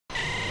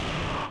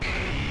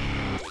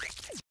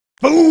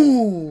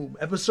Boom!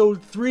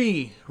 Episode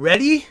 3.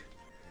 Ready?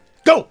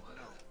 Go!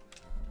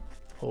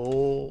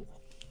 Oh.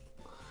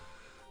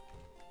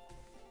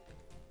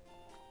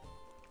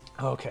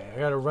 Okay, I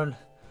gotta run.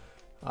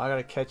 I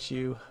gotta catch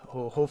you.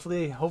 Oh,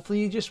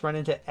 hopefully you just run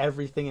into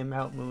everything in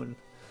Mount Moon,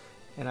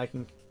 and I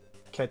can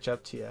catch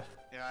up to you.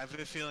 Yeah, I have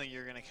a feeling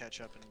you're gonna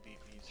catch up and beat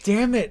me.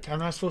 Damn it! I'm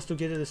not supposed to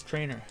get to this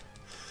trainer.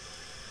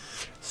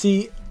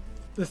 See,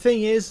 the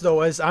thing is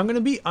though, is I'm gonna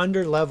be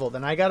under leveled,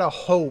 and I gotta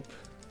hope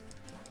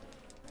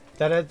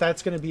that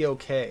that's gonna be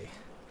okay.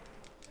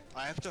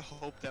 I have to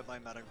hope that my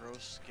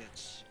Metagross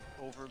gets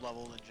over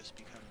leveled and just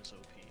becomes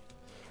OP.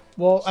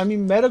 Well, I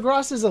mean,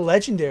 Metagross is a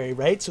legendary,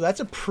 right? So that's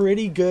a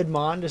pretty good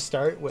mon to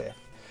start with.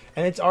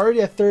 And it's already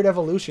a 3rd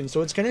evolution,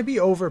 so it's going to be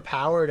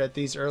overpowered at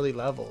these early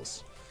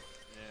levels.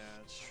 Yeah,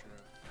 that's true.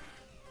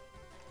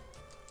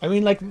 I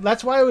mean, like,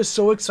 that's why I was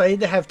so excited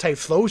to have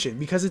Typhlosion,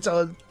 because it's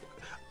a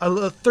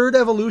 3rd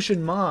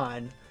evolution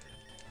mon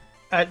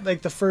at,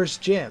 like, the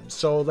first gym.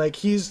 So, like,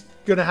 he's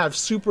going to have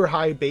super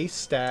high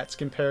base stats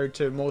compared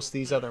to most of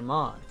these other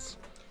mons.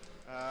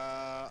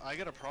 I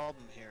got a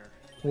problem here.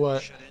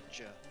 What?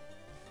 Shedinja.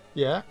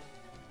 Yeah?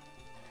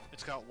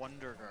 It's got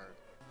Wonder Guard.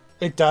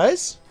 It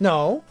does?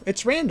 No,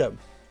 it's random.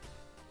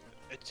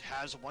 It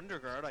has Wonder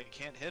Guard, I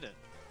can't hit it.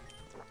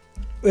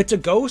 It's a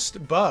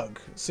ghost bug.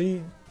 So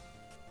do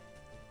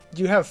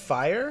you have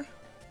fire?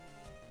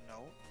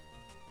 No.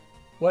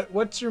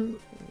 What's your...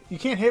 You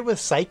can't hit with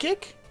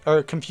psychic?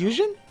 Or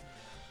confusion?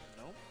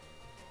 No.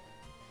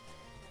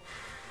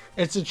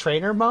 It's a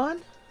trainer mon?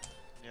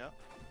 Yeah.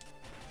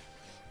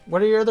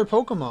 What are your other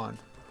Pokemon?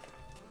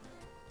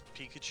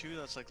 Pikachu,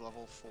 that's like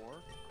level 4.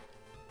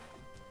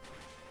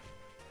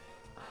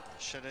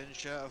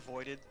 Shedinja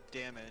avoided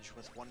damage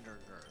with Wonder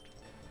Guard.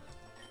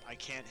 I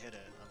can't hit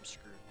it, I'm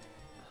screwed.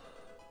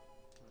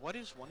 What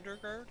is Wonder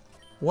Guard?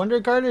 Wonder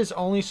Guard is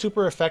only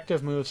super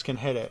effective moves can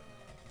hit it.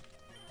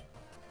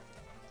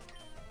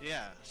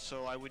 Yeah,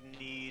 so I would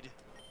need...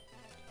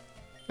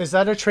 Is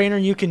that a trainer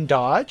you can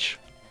dodge?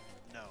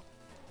 No.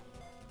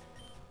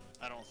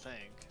 I don't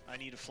think. I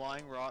need a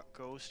Flying Rock,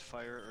 Ghost,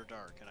 Fire, or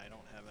Dark, and I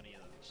don't have any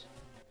of those.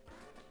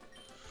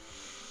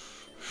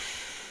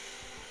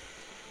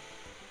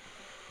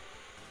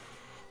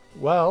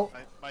 Well...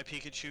 My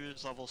Pikachu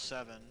is level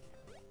 7.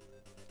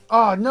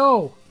 Oh,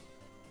 no!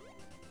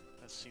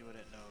 Let's see what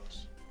it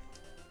knows.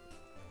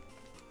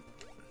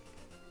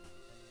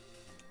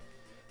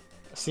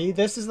 See,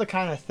 this is the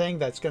kind of thing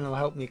that's going to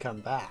help me come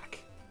back.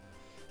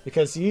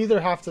 Because you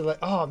either have to, like...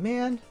 Oh,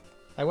 man!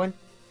 I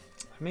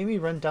made me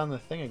run down the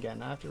thing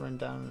again. I have to run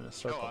down in a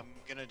circle. No, I'm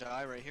gonna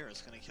die right here.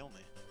 It's gonna kill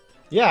me.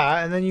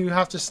 Yeah, and then you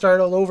have to start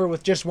all over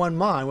with just one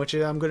mon, which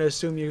I'm going to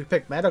assume you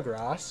pick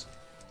Metagross.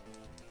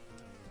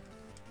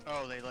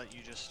 Oh, they let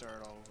you just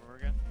start all over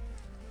again?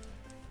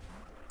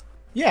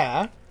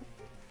 Yeah.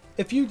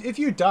 If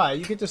you die,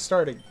 you get to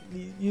start it.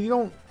 You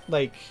don't,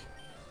 like...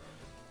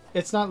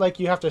 It's not like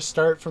you have to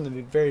start from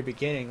the very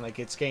beginning, like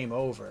it's game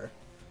over.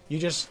 You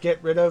just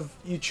get rid of...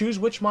 You choose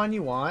which mon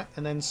you want,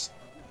 and then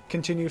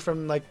continue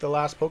from, like, the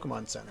last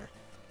Pokemon Center.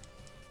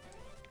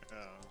 Oh,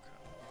 okay.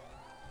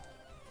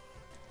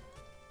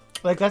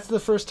 Like, that's the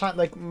first time...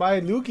 Like,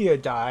 my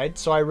Lugia died,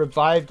 so I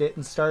revived it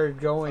and started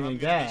going I'm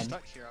again. gonna be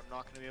stuck here. I'm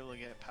not gonna be able to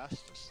get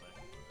past this thing.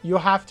 You'll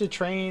have to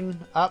train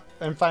up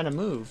and find a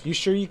move. You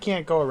sure you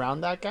can't go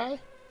around that guy?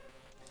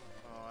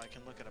 Oh, I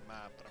can look at a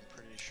map, but I'm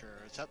pretty sure.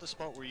 It's at the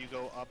spot where you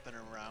go up and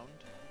around,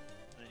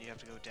 and then you have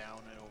to go down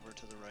and over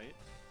to the right.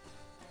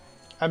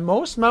 At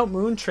most Mount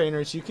Moon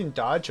trainers, you can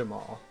dodge them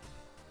all.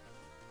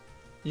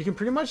 You can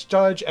pretty much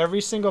dodge every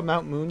single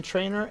Mount Moon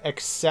trainer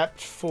except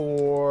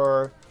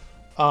for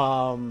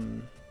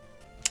the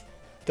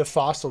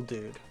fossil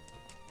dude.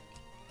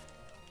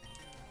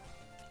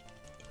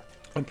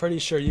 I'm pretty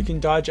sure you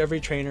can dodge every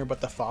trainer but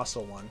the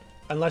fossil one.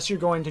 Unless you're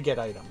going to get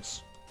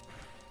items.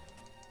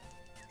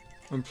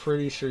 I'm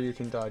pretty sure you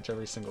can dodge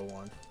every single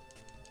one.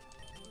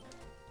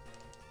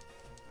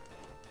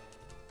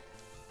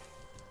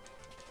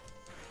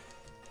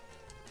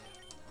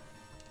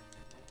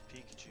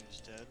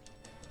 Pikachu's dead.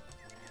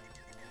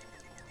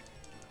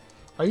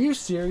 Are you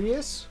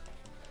serious?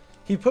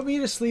 He put me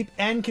to sleep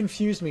and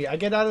confused me. I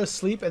get out of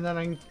sleep and then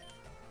I'm...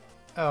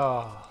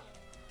 Oh.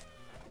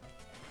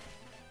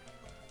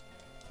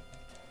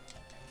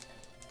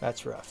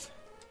 That's rough.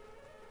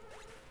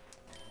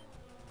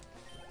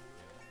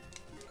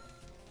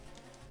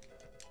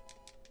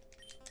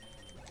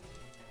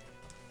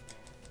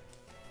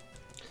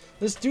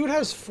 This dude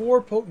has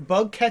 4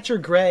 Bug Catcher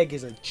Greg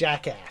is a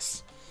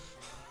jackass.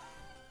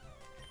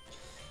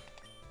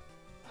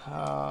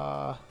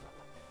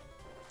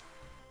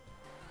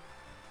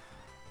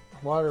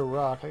 Water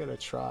Rock, I gotta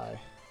try.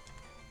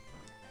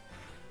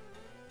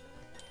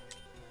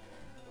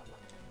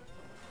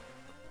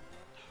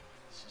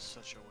 This is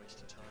such a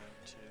waste of time,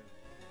 too.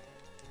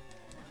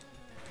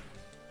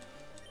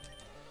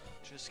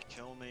 Just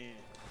kill me.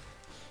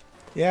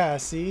 Yeah,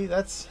 see,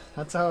 that's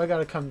how I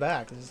gotta come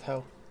back. This is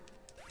how.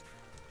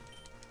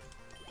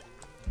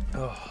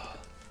 Oh.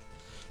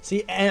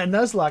 See, and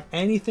Nuzlocke,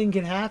 anything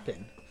can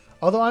happen.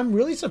 Although I'm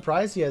really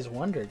surprised he has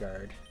Wonder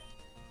Guard.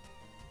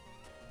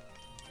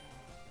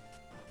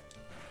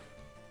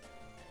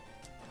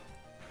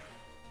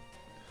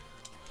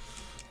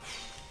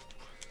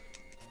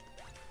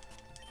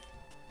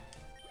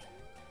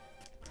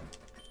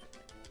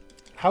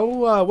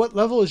 How, what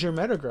level is your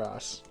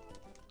Metagross?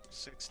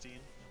 16.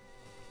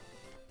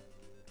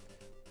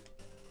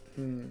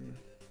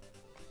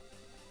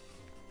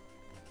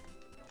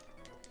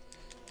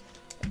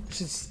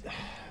 Just,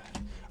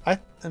 yeah,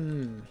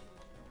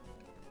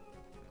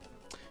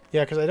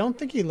 because I don't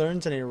think he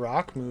learns any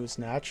rock moves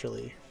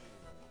naturally.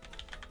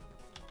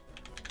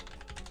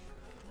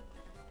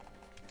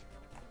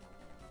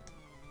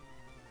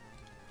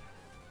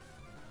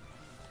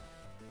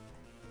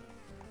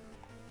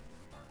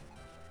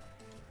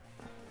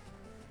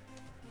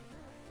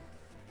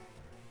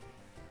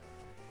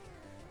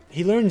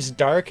 He learns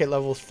Dark at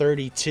level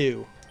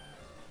 32.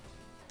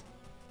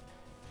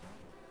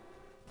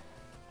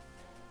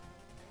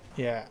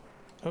 Yeah.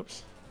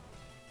 Oops.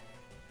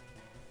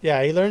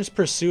 Yeah, he learns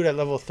Pursuit at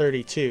level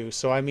 32.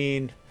 So, I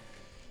mean,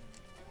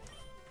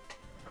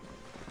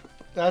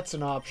 that's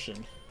an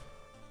option.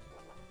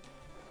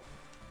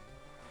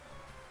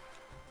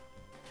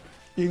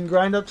 You can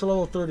grind up to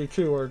level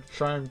 32 or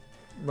try and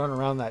run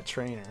around that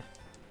trainer.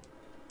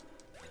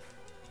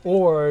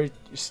 Or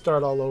you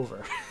start all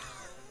over.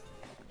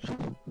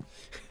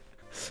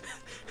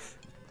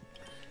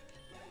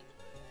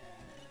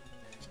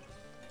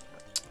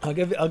 I'll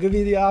give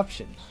you the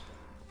option.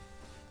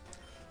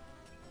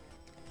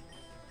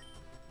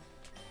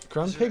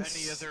 Is there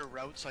any other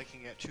routes I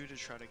can get to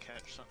try to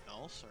catch something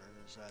else, or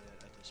is that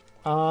it at this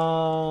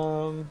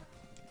point?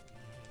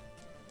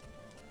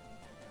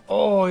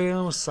 Oh, you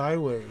know,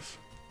 Sidewave.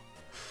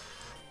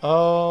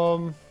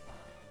 Oh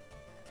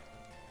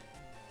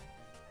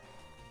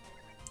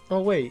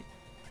wait.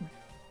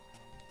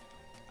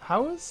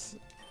 How is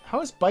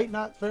Bite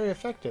not very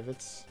effective?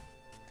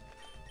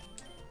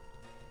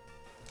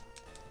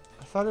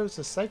 I thought it was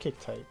a psychic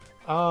type.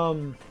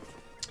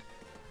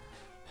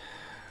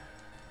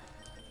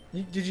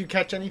 Did you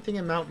catch anything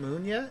in Mount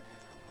Moon yet?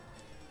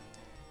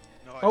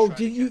 No, I tried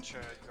to catch a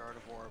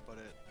Gardevoir, but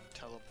it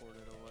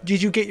teleported away.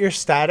 Did you get your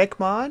static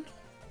mon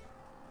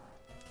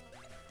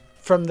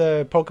from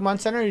the Pokemon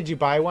Center? Did you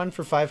buy one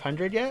for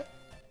 500 yet?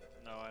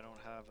 No, I don't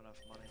have enough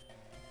money.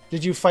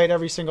 Did you fight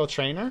every single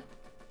trainer?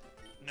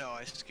 No,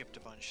 I skipped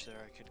a bunch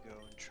there. I could go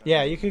and try.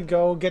 Yeah, you could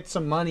go get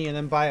some money and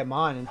then buy a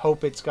mon and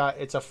hope it's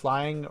a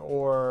flying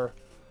or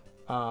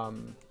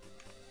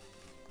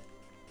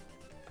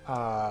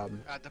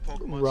at the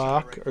Pokemon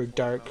rock Center right or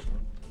dark. Mountain.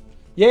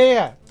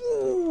 Yeah.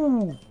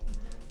 Ooh.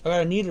 I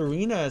got a neat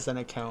arena as an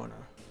encounter.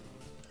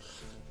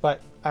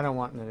 But I don't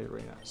want an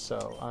arena,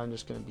 so I'm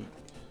just gonna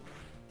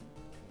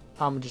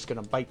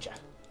bite ya.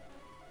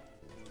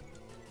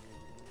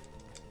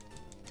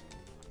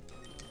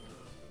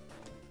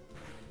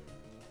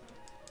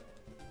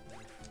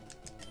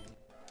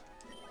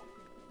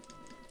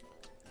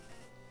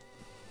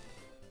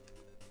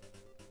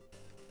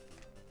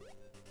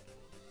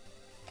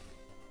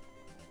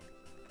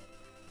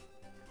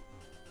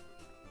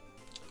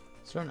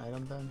 Is there an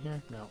item down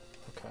here? No.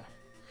 Okay.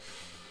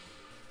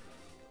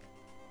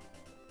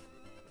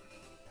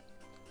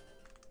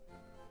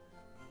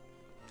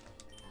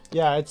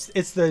 Yeah,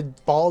 it's the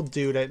bald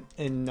dude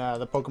in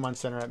the Pokemon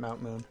Center at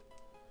Mount Moon.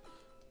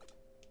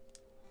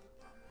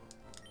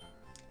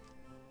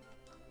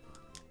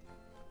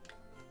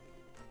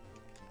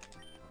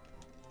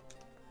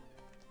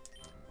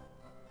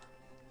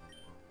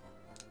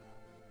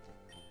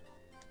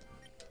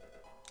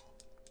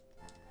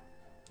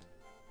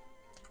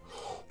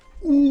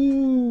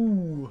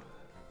 Ooh!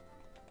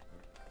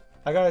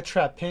 I got a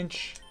trap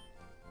pinch.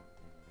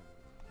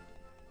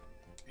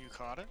 You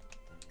caught it?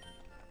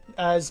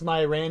 As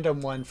my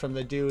random one from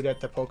the dude at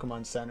the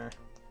Pokemon Center.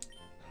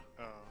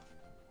 Oh.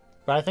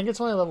 But I think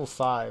it's only level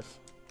 5.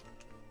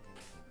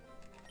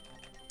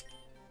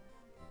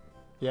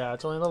 Yeah,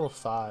 it's only level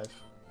 5.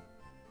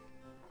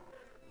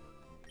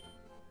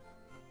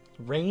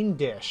 Rain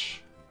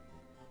Dish.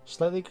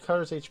 Slightly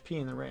covers HP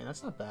in the rain.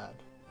 That's not bad.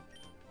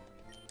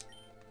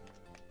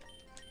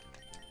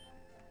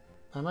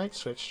 I might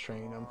switch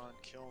train him. Come on,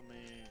 kill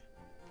me.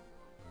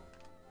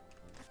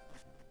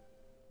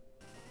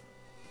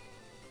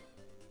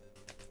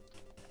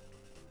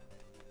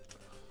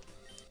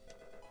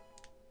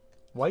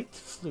 White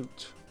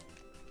Flute.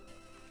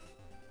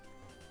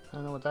 I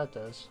don't know what that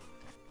does.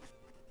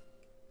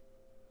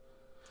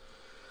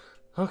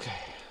 Okay.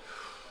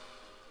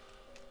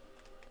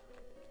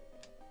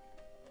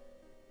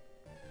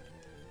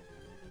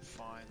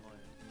 Finally.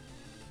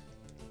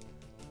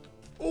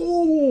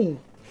 Ooh!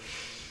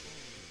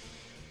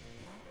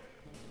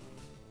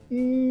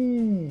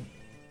 Mmm.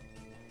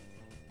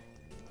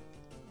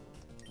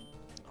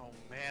 Oh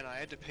man, I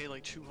had to pay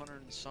like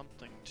 200 and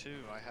something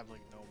too. I have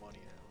like no money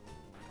now.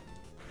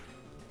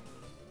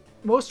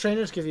 Most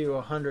trainers give you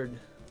 100.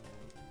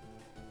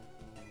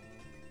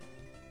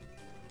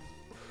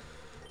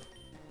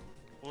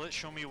 Well, it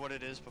show me what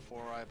it is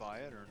before I buy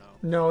it, or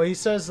no? No, he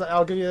says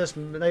I'll give you this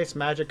nice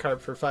magic card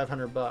for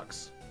 500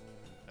 bucks.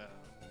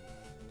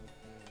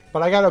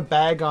 But I got a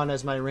bag on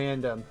as my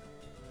random.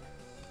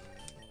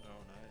 Oh,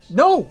 nice.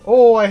 No!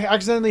 Oh, I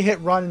accidentally hit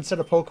run instead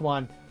of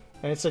Pokemon.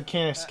 And it said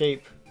can't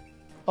escape.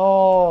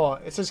 Oh,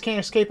 it says can't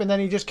escape, and then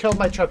he just killed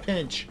my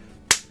Trapinch.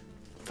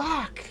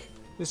 Fuck!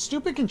 The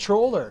stupid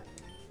controller.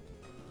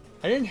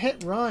 I didn't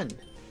hit run.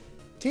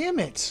 Damn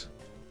it.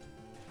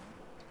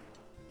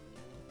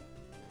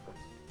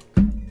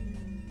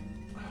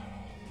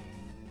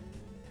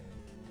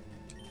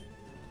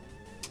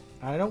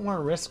 I don't want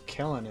to risk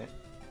killing it.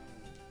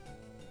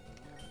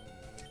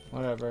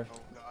 Whatever. Oh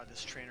god,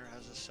 this trainer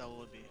has a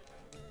Celebi.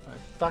 I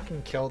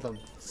fucking killed him.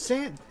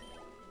 Sand.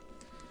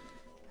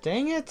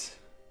 Dang it.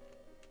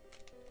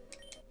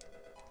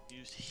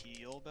 Use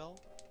heal bell?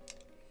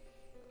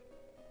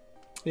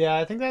 Yeah,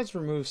 I think that's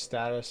remove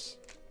status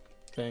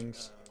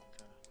things.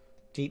 Okay.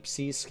 Deep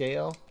sea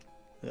scale.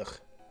 Ugh. Well,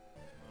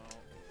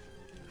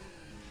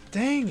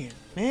 Dang it,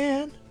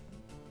 man.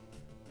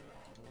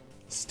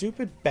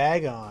 Stupid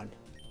bag on.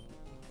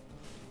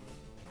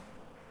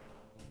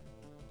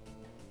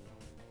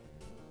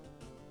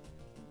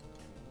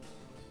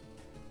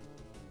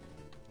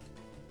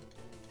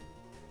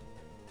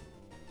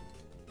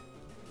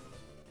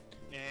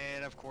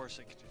 and of course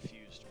it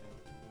confused me.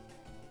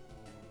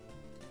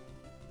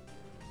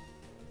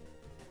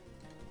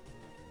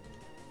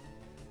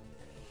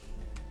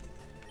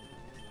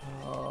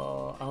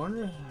 Oh, I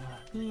wonder.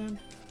 Man.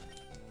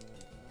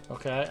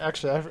 Okay,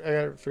 actually,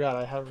 I forgot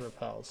I have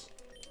repels.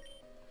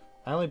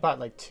 I only bought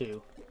like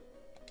 2.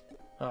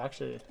 Oh,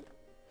 actually,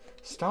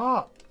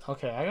 stop.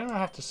 Okay, I'm gonna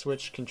have to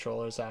switch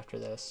controllers after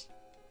this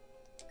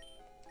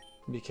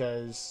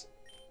because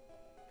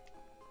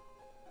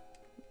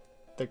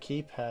the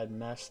keypad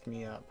messed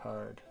me up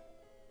hard.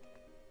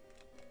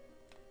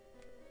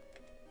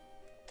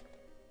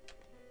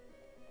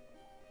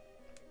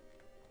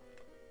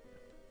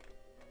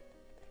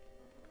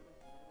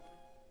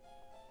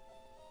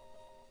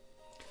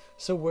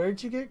 So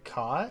where'd you get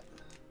caught?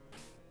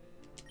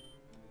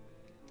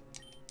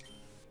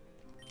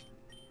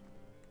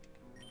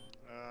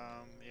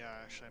 Yeah,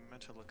 actually I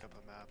meant to look up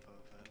a map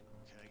of it.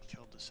 Okay, I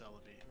killed the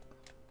Celebi.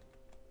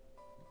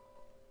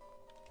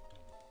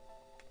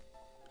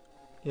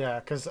 Yeah,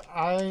 because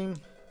I'm...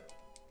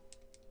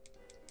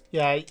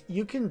 Yeah,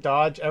 you can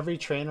dodge every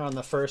trainer on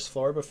the first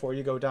floor before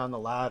you go down the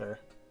ladder.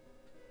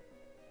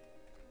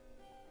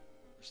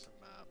 Where's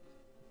the map?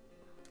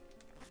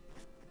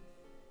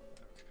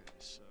 Okay,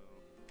 so...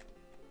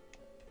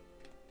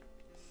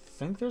 I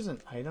think there's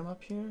an item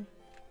up here.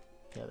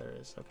 Yeah, there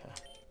is. Okay.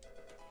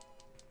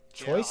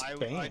 Choice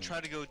Bane. I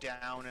try to go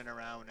down and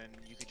around, and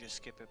you could just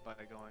skip it by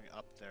going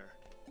up there.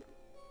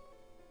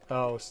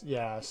 Oh,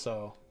 yeah,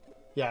 so...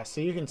 Yeah,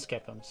 so you can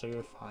skip them, so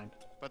you're fine.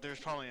 But there's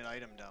probably an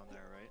item down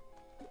there, right?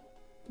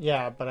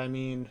 Yeah, but I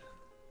mean...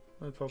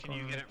 Can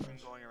you get it from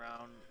going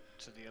around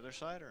to the other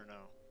side, or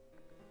no?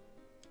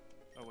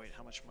 Oh wait,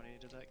 how much money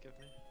did that give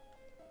me?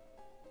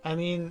 I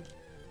mean...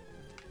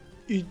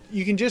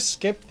 You can just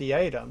skip the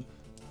item.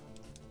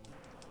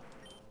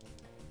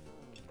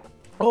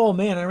 Oh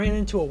man, I ran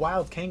into a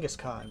wild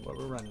Kangaskhan. Well,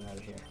 we're running out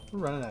of here. We're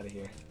running out of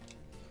here.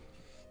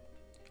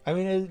 I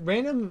mean,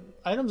 random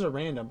items are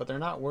random, but they're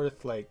not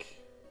worth like...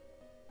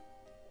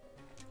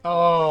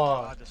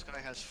 Oh. God, this guy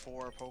has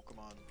 4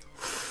 Pokemon.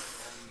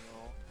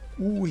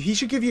 Oh, Ooh, no. he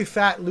should give you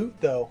fat loot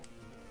though.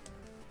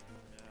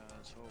 Yeah,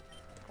 let's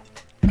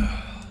hope.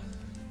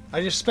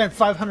 I just spent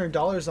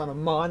 $500 on a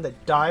Mon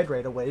that died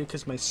right away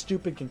because my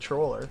stupid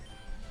controller.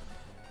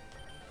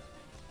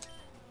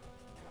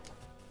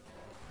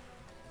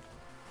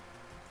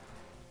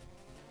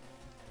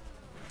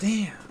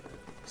 Damn.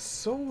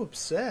 So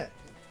upset.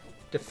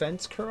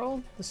 Defense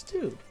curl? This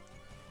dude.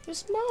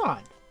 This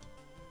Mon.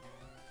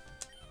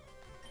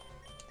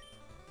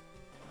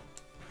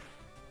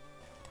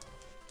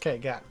 Okay,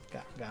 got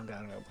him.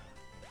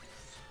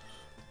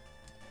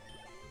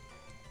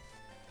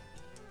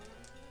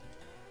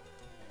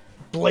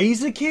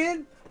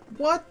 Blaziken?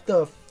 What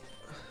the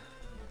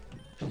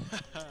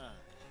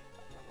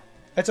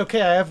That's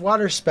okay, I have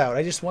Water Spout.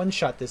 I just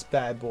one-shot this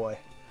bad boy.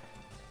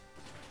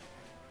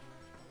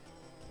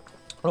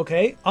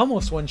 Okay,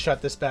 almost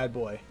one-shot this bad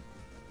boy.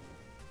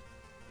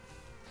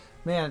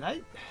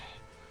 Man,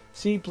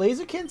 See,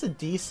 Blaziken's a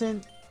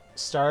decent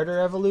starter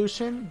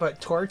evolution, but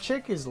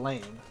Torchic is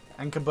lame.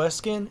 And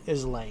Kabuskin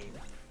is lame.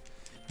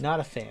 Not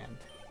a fan.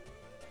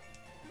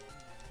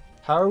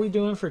 How are we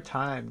doing for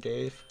time,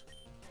 Dave?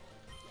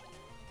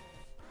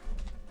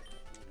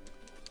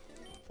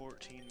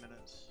 14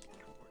 minutes.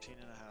 14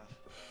 and a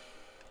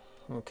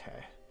half.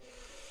 Okay.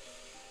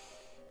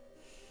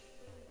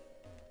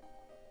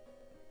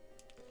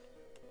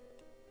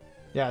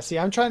 Yeah, see,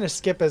 I'm trying to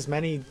skip as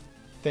many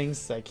things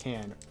as I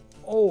can.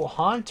 Oh,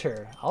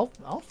 Haunter. I'll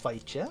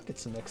fight you. I'll get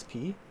some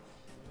XP.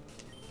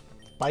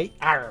 Bite.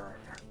 Arr.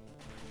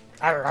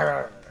 Arr, arr,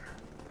 arr.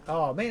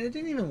 Oh, man, it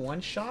didn't even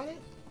one-shot it?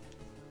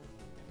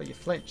 But you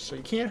flinched, so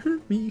you can't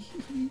hurt me.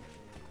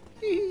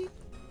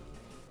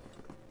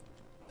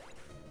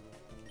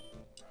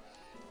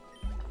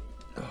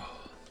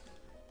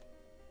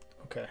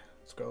 Okay,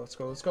 let's go, let's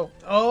go, let's go.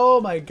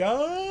 Oh my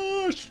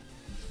gosh!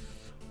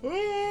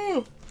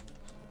 Oh!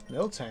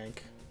 Mill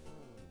tank.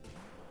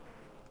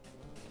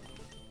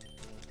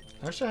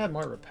 I wish I had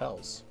more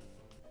repels.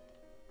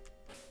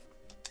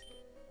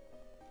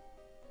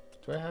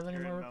 Do I have any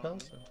more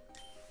repels?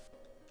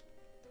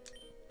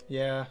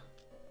 Yeah.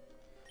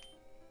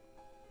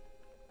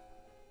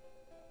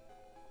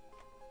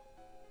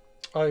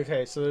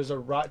 Okay, so there's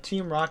a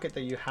Team Rocket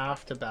that you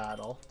have to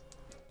battle.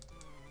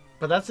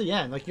 But that's the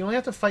end. Like, you only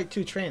have to fight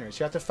 2 trainers.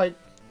 You have to fight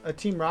a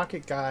Team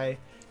Rocket guy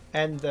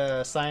and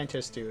the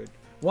scientist dude.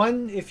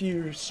 One, if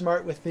you're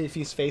smart with if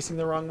he's facing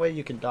the wrong way,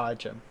 you can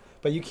dodge him.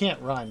 But you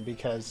can't run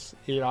because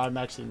it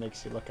automatically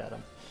makes you look at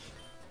him.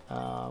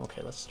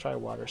 Okay, let's try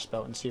Water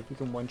Spout and see if we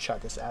can one-shot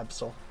this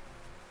Absol.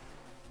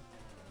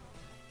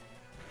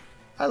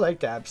 I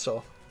liked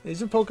Absol.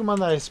 These are Pokemon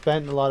that I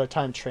spent a lot of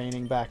time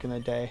training back in the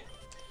day.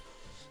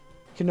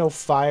 You can know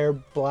Fire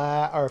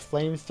Blast or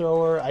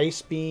Flamethrower,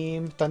 Ice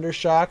Beam, Thunder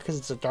Shock because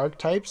it's a Dark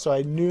type, so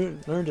I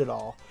learned it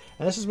all.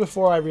 And this is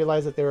before I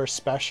realized that they were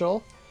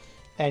special,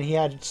 and he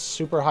had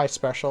super high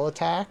special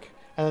attack.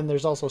 And then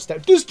there's also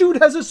This dude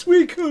has a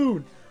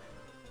Suicune!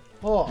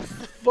 Oh,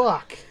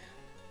 fuck.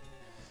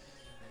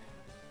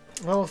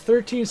 Level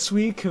 13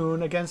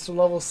 Suicune against a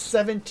level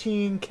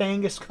 17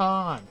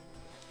 Kangaskhan.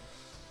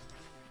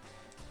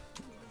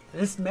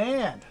 This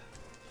man.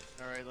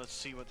 Alright, let's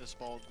see what this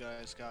bald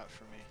guy's got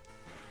for me.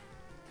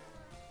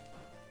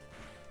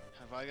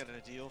 Have I got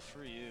a deal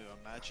for you?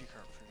 A Magikarp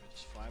for me.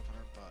 It's 500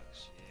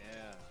 bucks.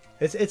 Yeah.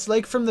 It's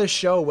like from the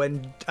show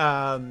when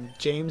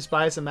James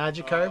buys a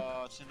Magikarp.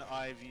 Oh, it's an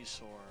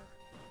Ivysaur.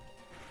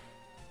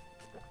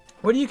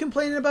 What are you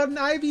complaining about an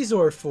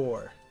Ivysaur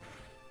for?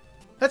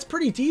 That's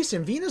pretty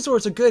decent.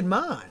 Venusaur's a good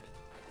mon.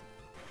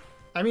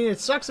 I mean, it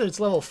sucks that it's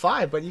level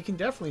 5, but you can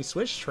definitely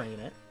switch train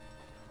it.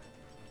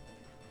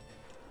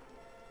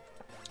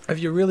 If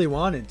you really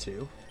wanted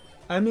to.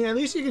 I mean, at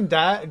least you can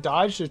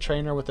dodge the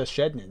trainer with a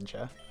Shed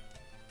Ninja.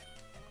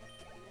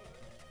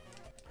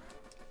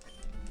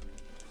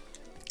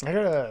 I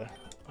gotta...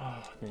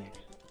 Oh, man.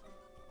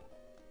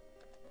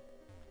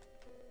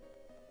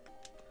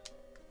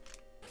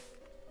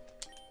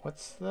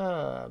 What's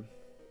the...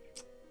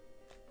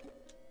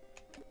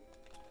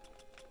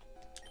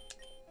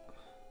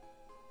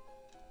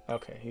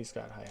 Okay, he's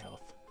got high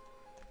health.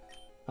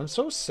 I'm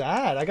so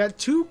sad. I got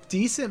 2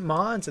 decent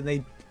mons and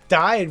they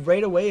died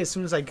right away as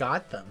soon as I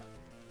got them.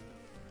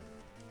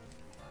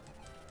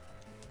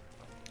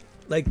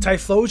 Like,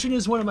 Typhlosion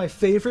is one of my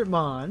favorite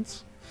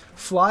mons.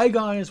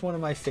 Flygon is one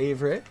of my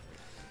favorite.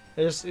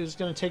 It was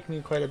going to take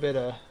me quite a bit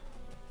of...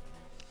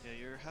 Yeah,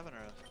 you're having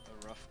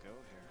a rough go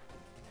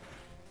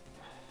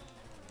here.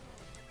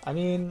 I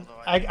mean,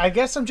 I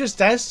guess I'm just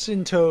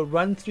destined to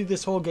run through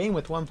this whole game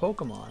with one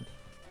Pokemon.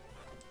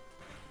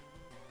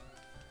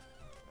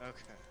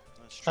 Okay,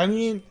 let's try. I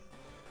mean,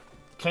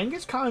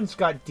 Kangaskhan's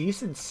got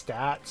decent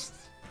stats,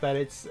 but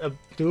it's a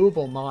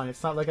doable mon.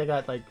 It's not like I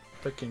got, like,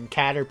 freaking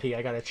Caterpie.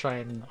 I gotta try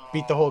and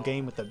beat the whole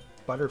game with a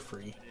Butterfree.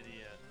 Idiot.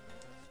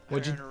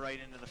 What'd you... I ran her right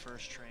into the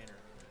first trainer.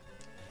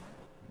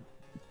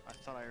 I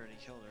thought I already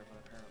killed her,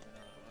 but apparently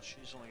not. Well,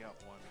 she's only got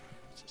 1.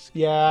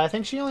 Yeah, I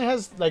think she only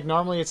has, like,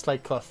 normally it's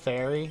like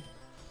Clefairy.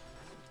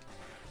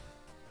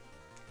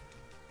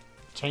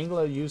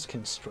 Tangela use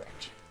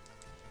Constrict.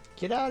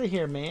 Get out of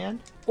here, man.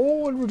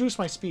 Oh, and reduce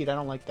my speed. I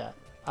don't like that.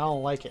 I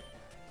don't like it.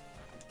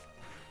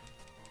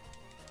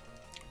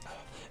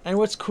 And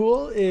what's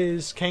cool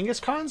is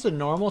Kangaskhan's a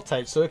normal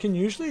type, so it can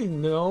usually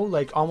know,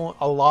 like, almost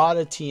a lot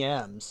of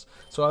TMs.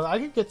 So I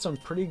could get some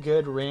pretty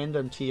good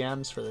random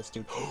TMs for this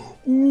dude.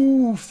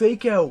 Ooh,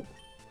 Fake Out.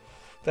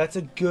 That's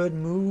a good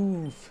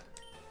move.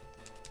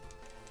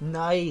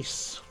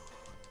 Nice.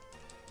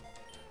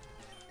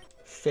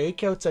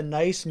 Fake Out's a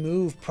nice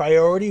move.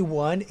 Priority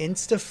 1,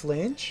 Insta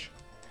Flinch.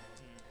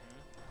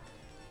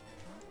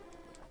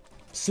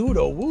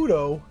 Pseudo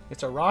Wudo.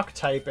 It's a rock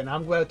type, and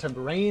I'm going to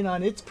rain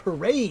on its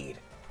parade.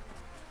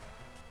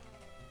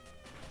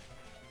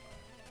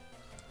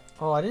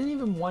 Oh, I didn't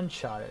even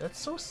one-shot it. That's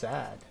so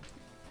sad.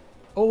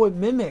 Oh, it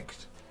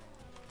mimicked.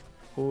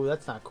 Oh,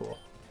 that's not cool.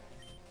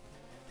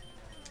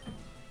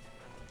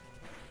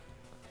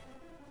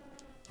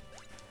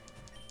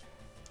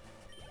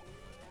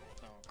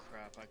 Oh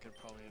crap! I could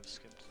probably have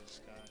skipped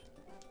this guy.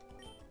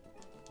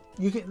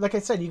 You can, like I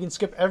said, you can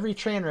skip every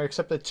trainer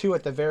except the 2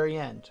 at the very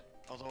end.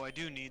 Although I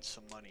do need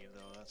some money,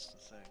 though. That's the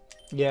thing.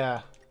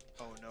 Yeah.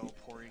 Oh no,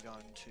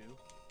 Porygon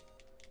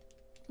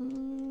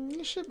 2.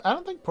 You should. I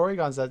don't think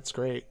Porygon's that's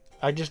great.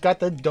 I just got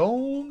the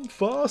Dome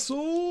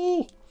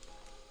Fossil.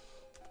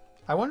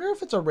 I wonder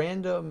if it's a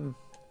random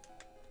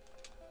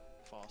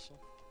fossil.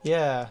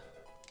 Yeah.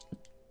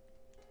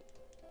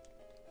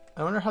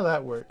 I wonder how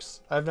that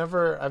works. I've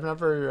never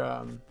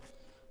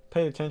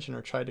paid attention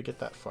or tried to get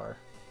that far.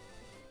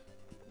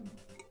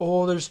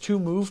 Oh, there's 2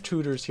 move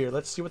tutors here.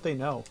 Let's see what they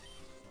know.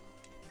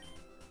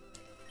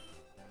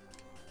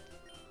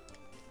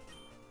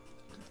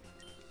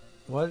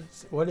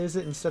 What is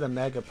it instead of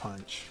Mega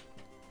Punch?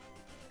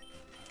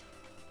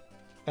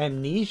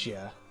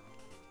 Amnesia.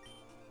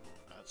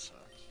 That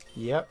sucks.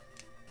 Yep.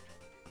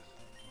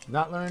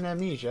 Not learning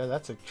amnesia.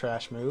 That's a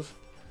trash move.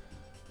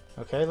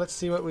 Okay, let's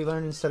see what we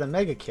learn instead of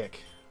Mega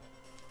Kick.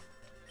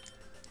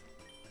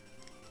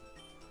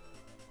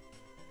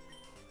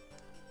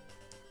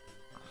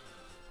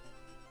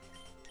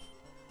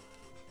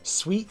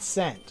 Sweet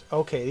Scent.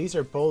 Okay, these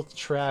are both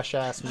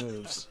trash-ass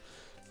moves.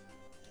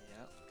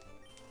 Yep.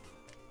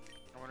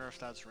 I wonder if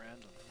that's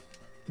random.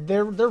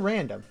 They're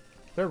random.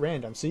 They're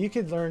random. So you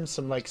could learn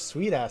some like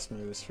sweet-ass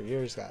moves for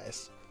yours,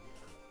 guys.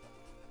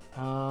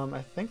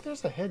 I think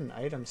there's a hidden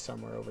item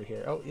somewhere over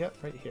here. Oh, yep,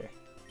 right here.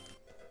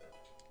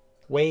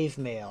 Wave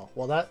Mail.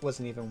 Well, that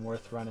wasn't even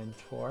worth running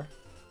for.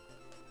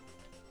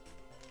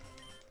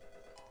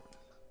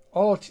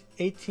 Oh,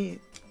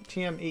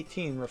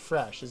 TM18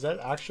 refresh. Is that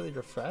actually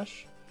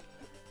refresh?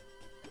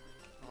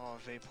 Oh,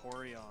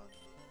 Vaporeon.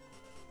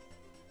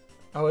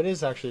 Oh, it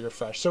is actually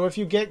refresh. So if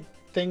you get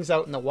things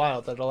out in the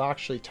wild, that'll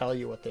actually tell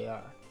you what they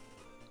are.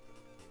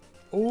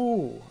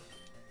 Ooh.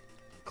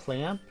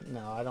 Clamp?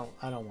 No, I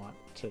don't want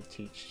to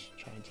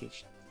try and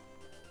teach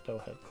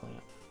Doughhead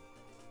Clamp.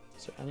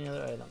 Is there any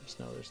other items?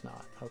 No, there's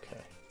not.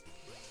 Okay.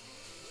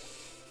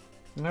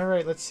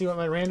 Alright, let's see what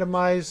my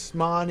randomized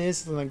Mon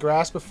is in the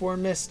grass before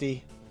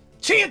Misty.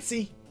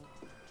 Chansey!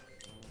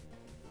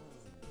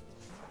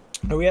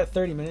 Are we at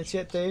 30 minutes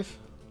yet, Dave?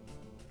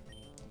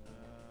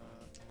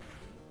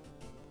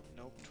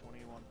 Nope,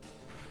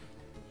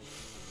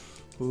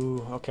 21.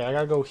 Ooh, okay, I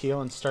gotta go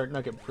heal and start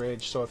Nugget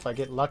Bridge, so if I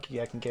get lucky,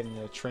 I can get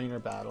into a trainer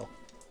battle.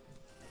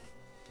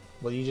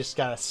 Well, you just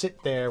gotta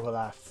sit there while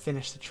I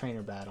finish the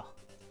trainer battle.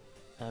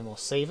 And we'll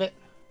save it.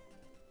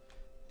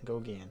 And go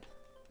again.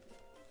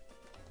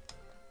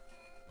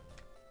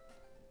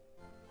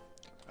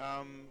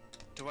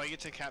 Do I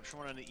get to capture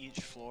one on each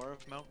floor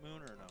of Mount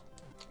Moon, or no?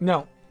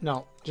 No,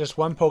 no. Just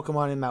one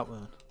Pokemon in Mount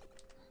Moon.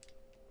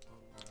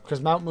 Because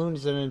Mount Moon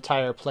is an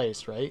entire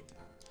place, right? Right.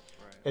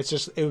 It's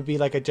just, it would be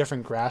like a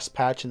different grass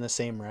patch in the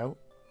same route.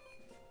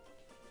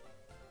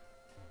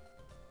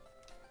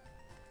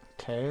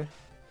 Okay.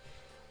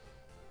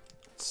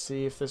 Let's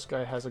see if this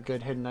guy has a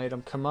good hidden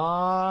item. Come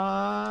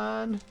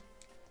on!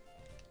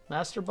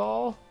 Master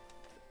Ball?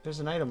 There's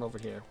an item over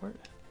here.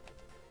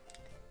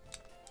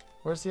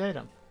 Where's the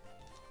item?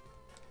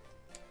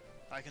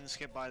 I can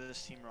skip by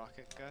this Team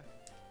Rocket guy.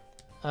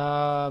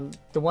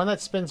 The one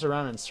that spins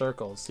around in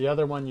circles. The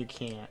other one you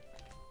can't.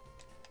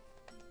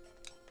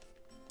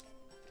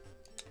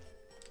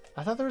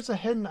 I thought there was a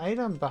hidden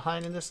item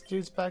behind in this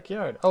dude's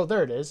backyard. Oh,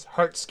 there it is.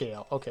 Heart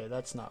Scale. Okay,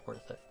 that's not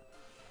worth it.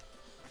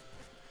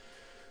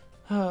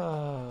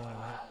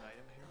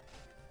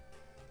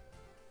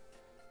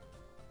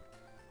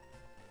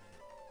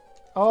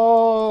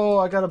 Oh,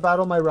 I gotta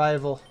battle my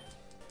rival.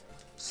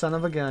 Son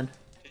of a gun.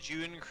 Did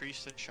you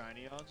increase the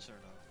shiny odds or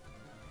no?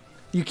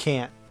 You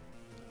can't.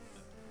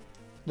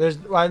 There's,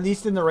 well, at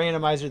least in the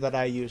randomizer that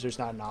I use, there's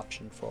not an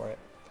option for it.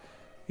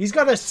 He's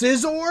got a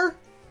Scizor?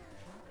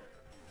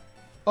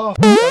 Oh,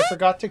 I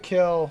forgot to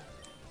kill.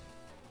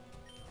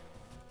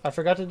 I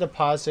forgot to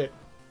deposit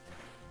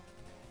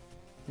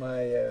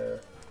my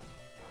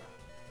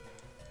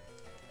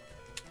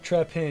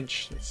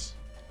Trapinch.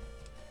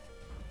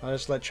 I'll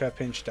just let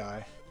Trapinch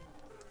die.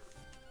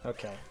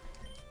 Okay.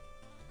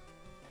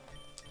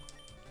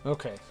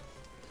 Okay.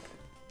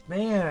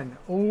 Man,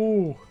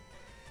 ooh.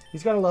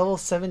 He's got a level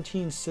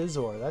 17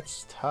 Scizor.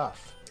 That's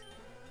tough.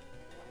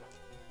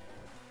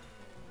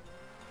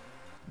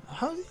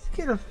 How did he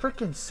get a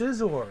freaking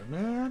Scizor,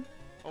 man?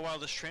 Oh wow,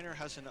 this trainer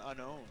has an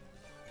unknown.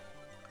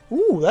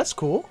 Ooh, that's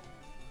cool.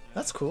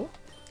 That's cool.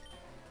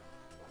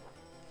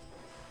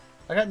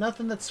 I got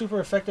nothing that's super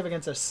effective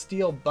against a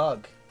steel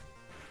bug.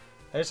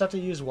 I just have to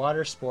use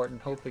Water Sport and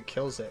hope it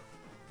kills it.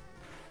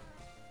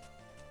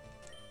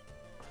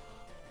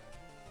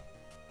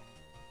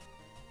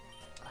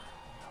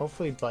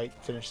 Hopefully Bite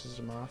finishes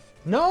him off.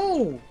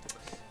 No!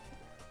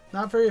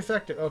 Not very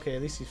effective. Okay,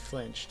 at least he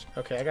flinched.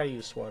 Okay, I gotta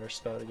use Water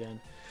Spout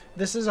again.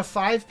 This is a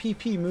 5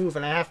 PP move,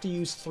 and I have to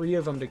use 3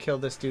 of them to kill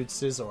this dude's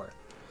Scizor.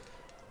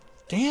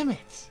 Damn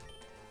it!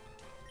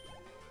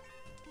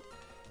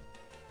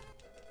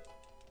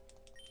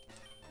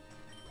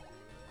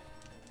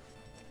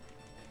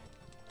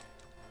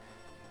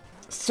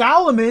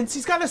 Salamence?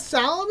 He's got a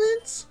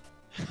Salamence?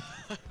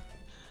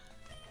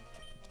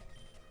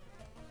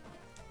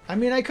 I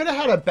mean, I could have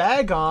had a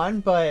bag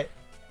on, but,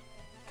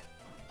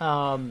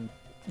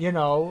 you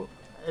know,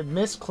 it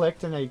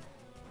misclicked and I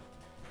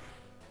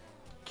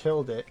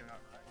killed it.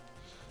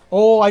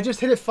 Oh, I just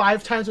hit it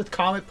 5 times with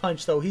Comet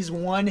Punch, though. He's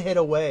 1 hit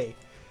away.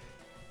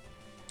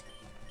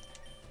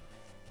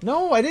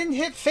 No, I didn't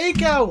hit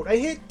Fake Out. I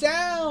hit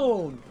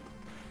down.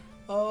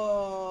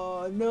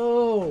 Oh,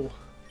 no.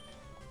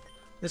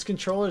 This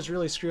controller is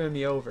really screwing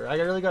me over. I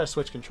really gotta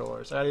switch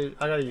controllers. I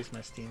gotta use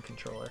my Steam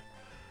controller.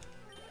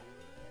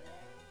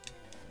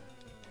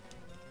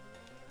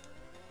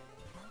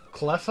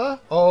 Cleffa?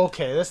 Oh,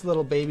 okay, this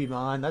little baby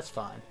Mon. That's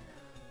fine.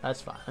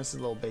 That's fine. This is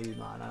a little baby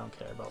Mon. I don't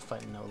care about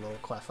fighting no little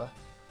Cleffa.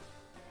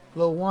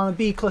 Little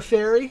wannabe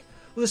Clefairy.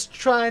 Was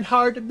trying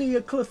hard to be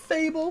a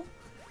Clefable.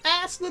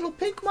 Ass little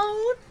pink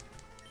Mon.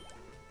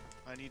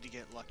 I need to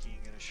get lucky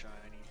and get a shiny.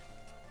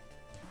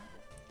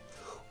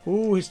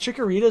 Ooh, his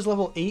Chikorita's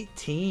level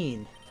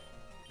 18.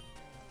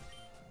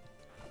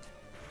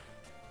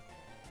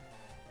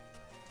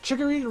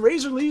 Chikorita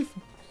Razor Leaf.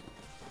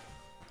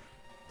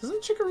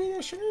 Shouldn't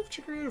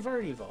Chikorita have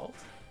already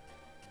evolved?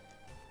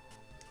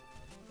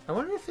 I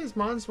wonder if his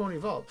mons won't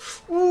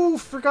evolve. Ooh,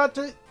 forgot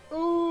to...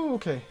 Ooh,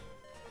 okay.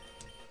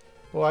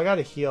 Well, I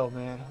gotta heal,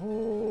 man.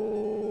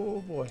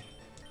 Oh, boy.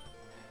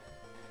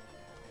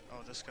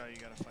 Oh, this guy you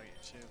gotta fight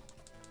too.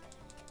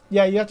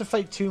 Yeah, you have to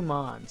fight 2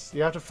 mons.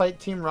 You have to fight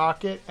Team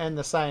Rocket and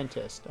the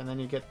Scientist, and then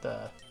you get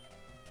the...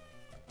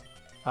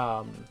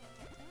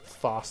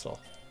 Fossil.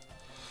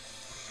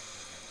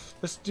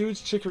 This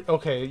dude's Chikorita...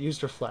 Okay, it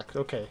used Reflect.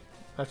 Okay,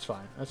 that's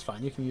fine. That's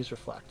fine. You can use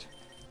Reflect.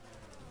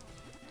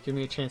 Give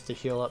me a chance to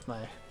heal up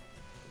my...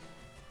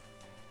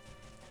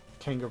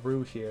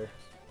 Kangaroo here.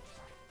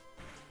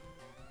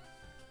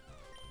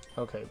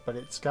 Okay, but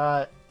it's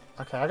got...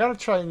 Okay, I gotta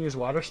try and use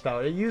Water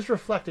Spout. It used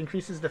Reflect,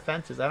 increases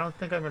defenses. I don't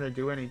think I'm gonna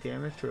do any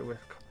damage to it with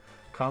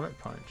Comet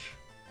Punch.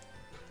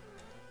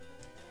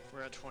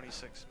 We're at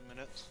 26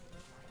 minutes.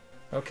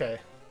 Okay.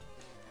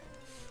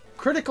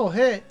 Critical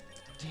hit?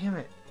 Damn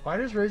it. Why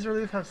does Razor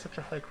Leaf have such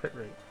a high crit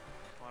rate?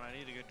 Come on, I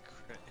need a good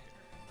crit here.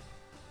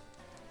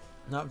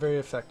 Not very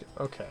effective.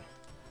 Okay.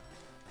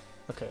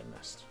 Okay, I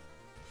missed.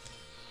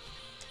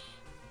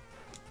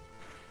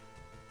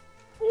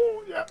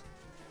 Oh, yeah.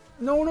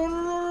 No, no,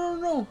 no, no,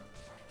 no, no.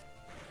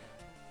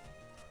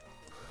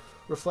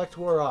 Reflect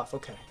wore off.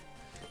 Okay.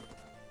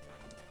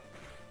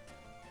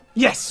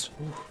 Yes!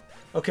 Ooh.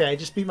 Okay, I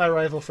just beat my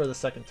rival for the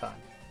second time.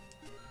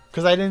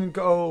 Because I didn't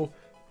go...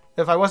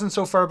 If I wasn't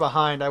so far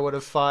behind, I would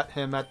have fought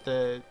him at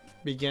the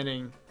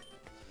beginning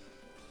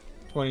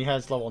when he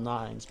has level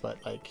 9s, but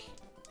like...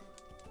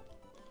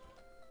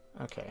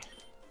 Okay.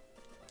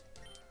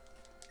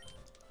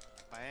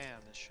 Bam,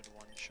 this should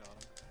one-shot him.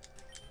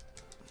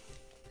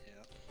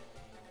 Yeah.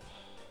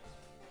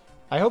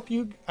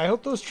 I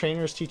hope those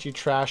trainers teach you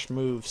trash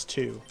moves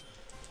too.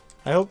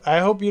 I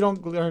hope you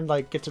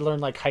don't get to learn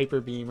like Hyper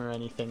Beam or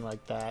anything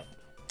like that.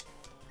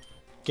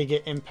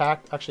 Giga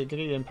Impact. Actually,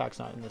 Giga Impact's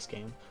not in this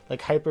game.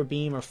 Like Hyper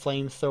Beam or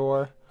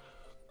Flamethrower.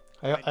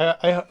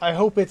 I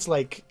hope it's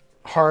like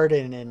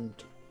Harden and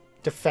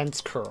Defense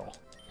Curl.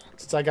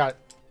 Since I got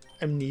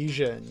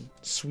Amnesia and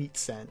Sweet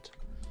Scent.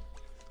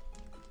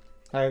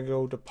 I gotta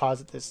go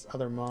deposit this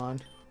other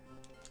Mon.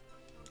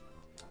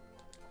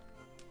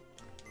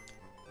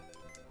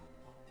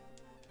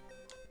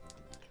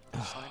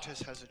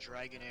 Scientist has a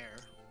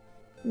Dragonair.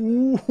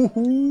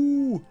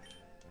 Ooh.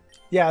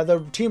 Yeah,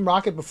 the Team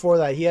Rocket before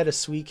that, he had a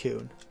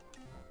Suicune.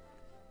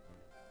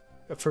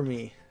 For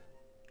me.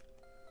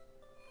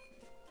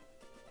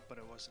 But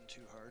it wasn't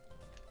too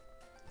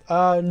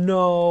hard.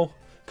 No.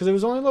 Because it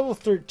was only level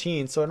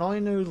 13, so it only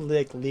knew,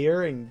 like,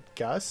 Leer and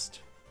Gust,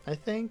 I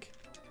think.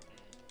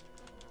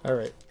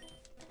 Alright.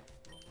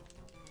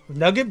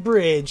 Nugget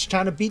Bridge.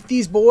 Trying to beat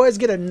these boys,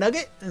 get a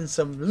nugget and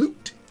some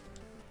loot.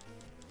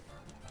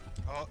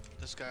 Oh,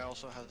 this guy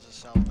also has a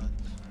Salmon.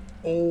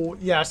 Oh,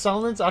 yeah,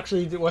 Solomon's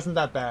actually wasn't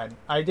that bad.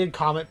 I did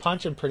Comet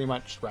Punch and pretty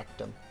much wrecked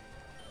him.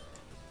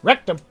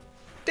 Wrecked him!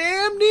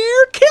 Damn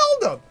near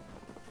killed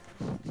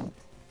him!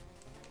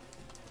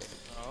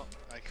 Oh,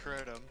 I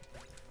crit him.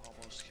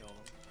 Almost killed him.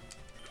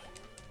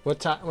 What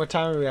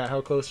time are we at?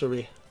 How close are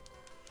we?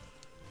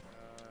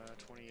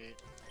 28.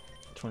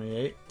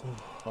 28?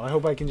 Oh, I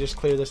hope I can just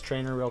clear this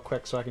trainer real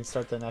quick so I can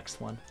start the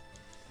next one.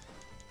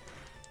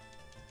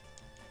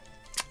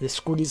 This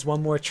squeeze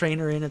one more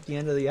trainer in at the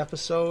end of the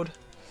episode.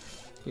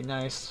 Be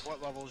nice.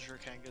 What level is your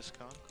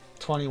Kangaskhan?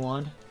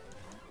 21.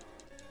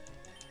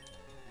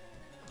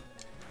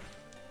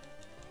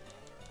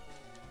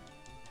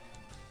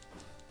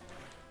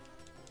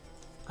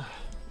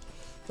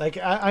 Like,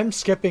 I'm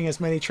skipping as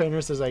many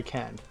trainers as I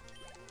can.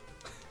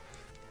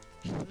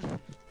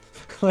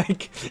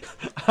 Like,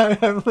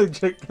 I'm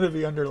legit gonna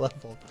be under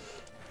leveled.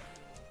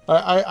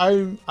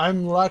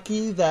 I'm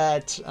lucky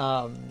that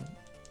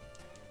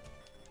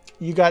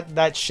you got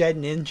that Shed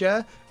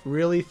Ninja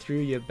really threw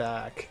you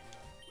back.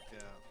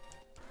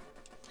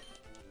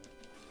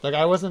 Like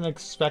I wasn't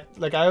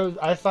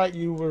I thought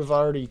you would have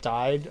already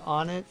died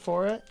on it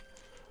for it.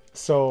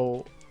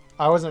 So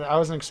I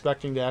wasn't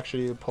expecting to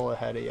actually pull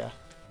ahead of you.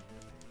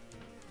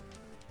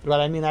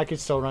 But I mean I could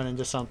still run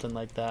into something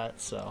like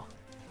that, so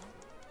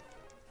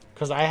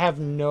cuz I have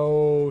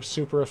no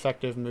super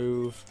effective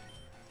move.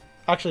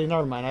 Actually,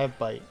 never mind, I have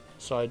Bite,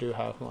 so I do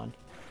have one.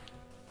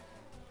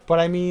 But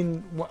I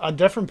mean a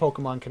different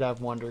Pokemon could have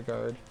Wonder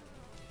Guard.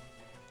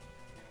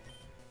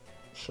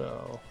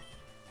 So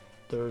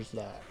there's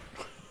that.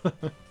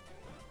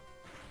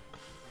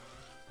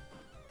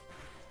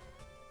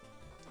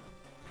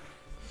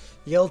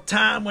 Yell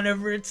time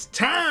whenever it's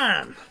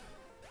time.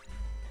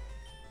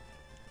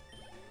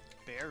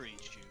 Berry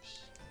juice.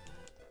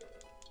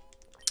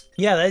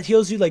 Yeah, that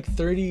heals you like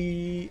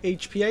 30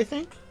 HP, I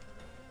think.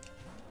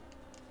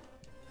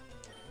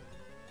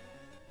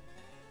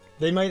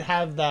 They might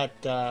have that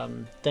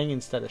thing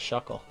instead of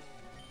Shuckle.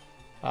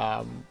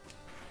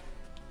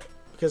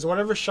 Because Because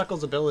whatever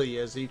Shuckle's ability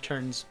is, he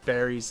turns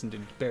berries into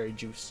berry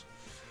juice.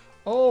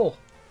 Oh!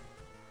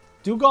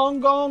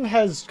 Dugong Gong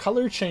has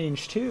color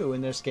change too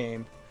in this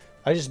game.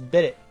 I just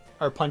bit it.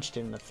 Or punched it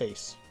in the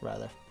face,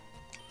 rather.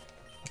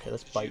 Okay,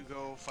 let's bite. Did you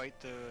go fight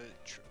the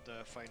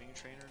fighting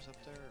trainers up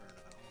there,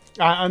 or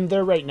no? I'm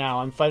there right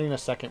now. I'm fighting the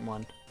second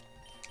one.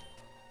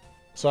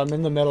 So I'm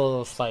in the middle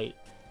of a fight.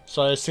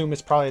 So I assume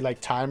it's probably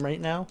like time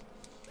right now.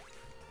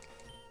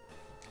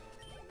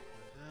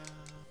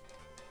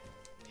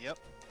 Yep.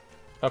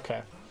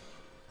 Okay.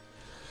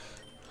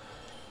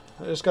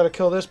 I just gotta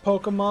kill this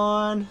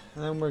Pokemon,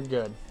 and then we're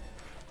good.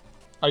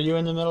 Are you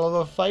in the middle of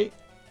a fight?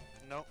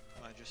 Nope,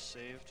 I just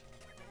saved.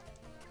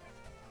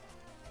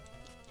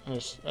 I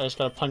just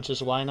gotta punch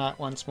this Wynot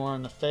once more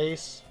in the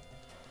face.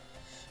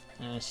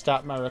 And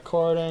stop my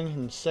recording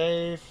and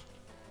save.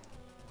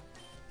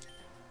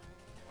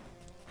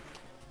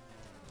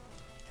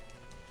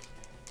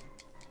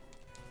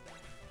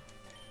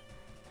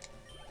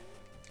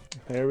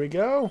 There we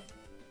go.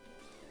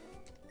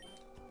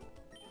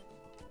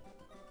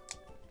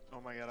 Oh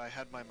my god, I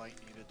had my mic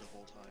muted the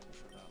whole time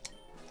for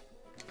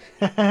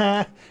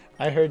that one.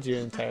 I heard you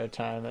the entire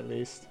time, at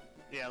least.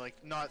 Yeah, like,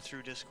 not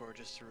through Discord,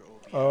 just through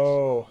OBS.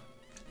 Oh.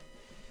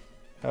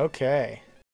 Okay.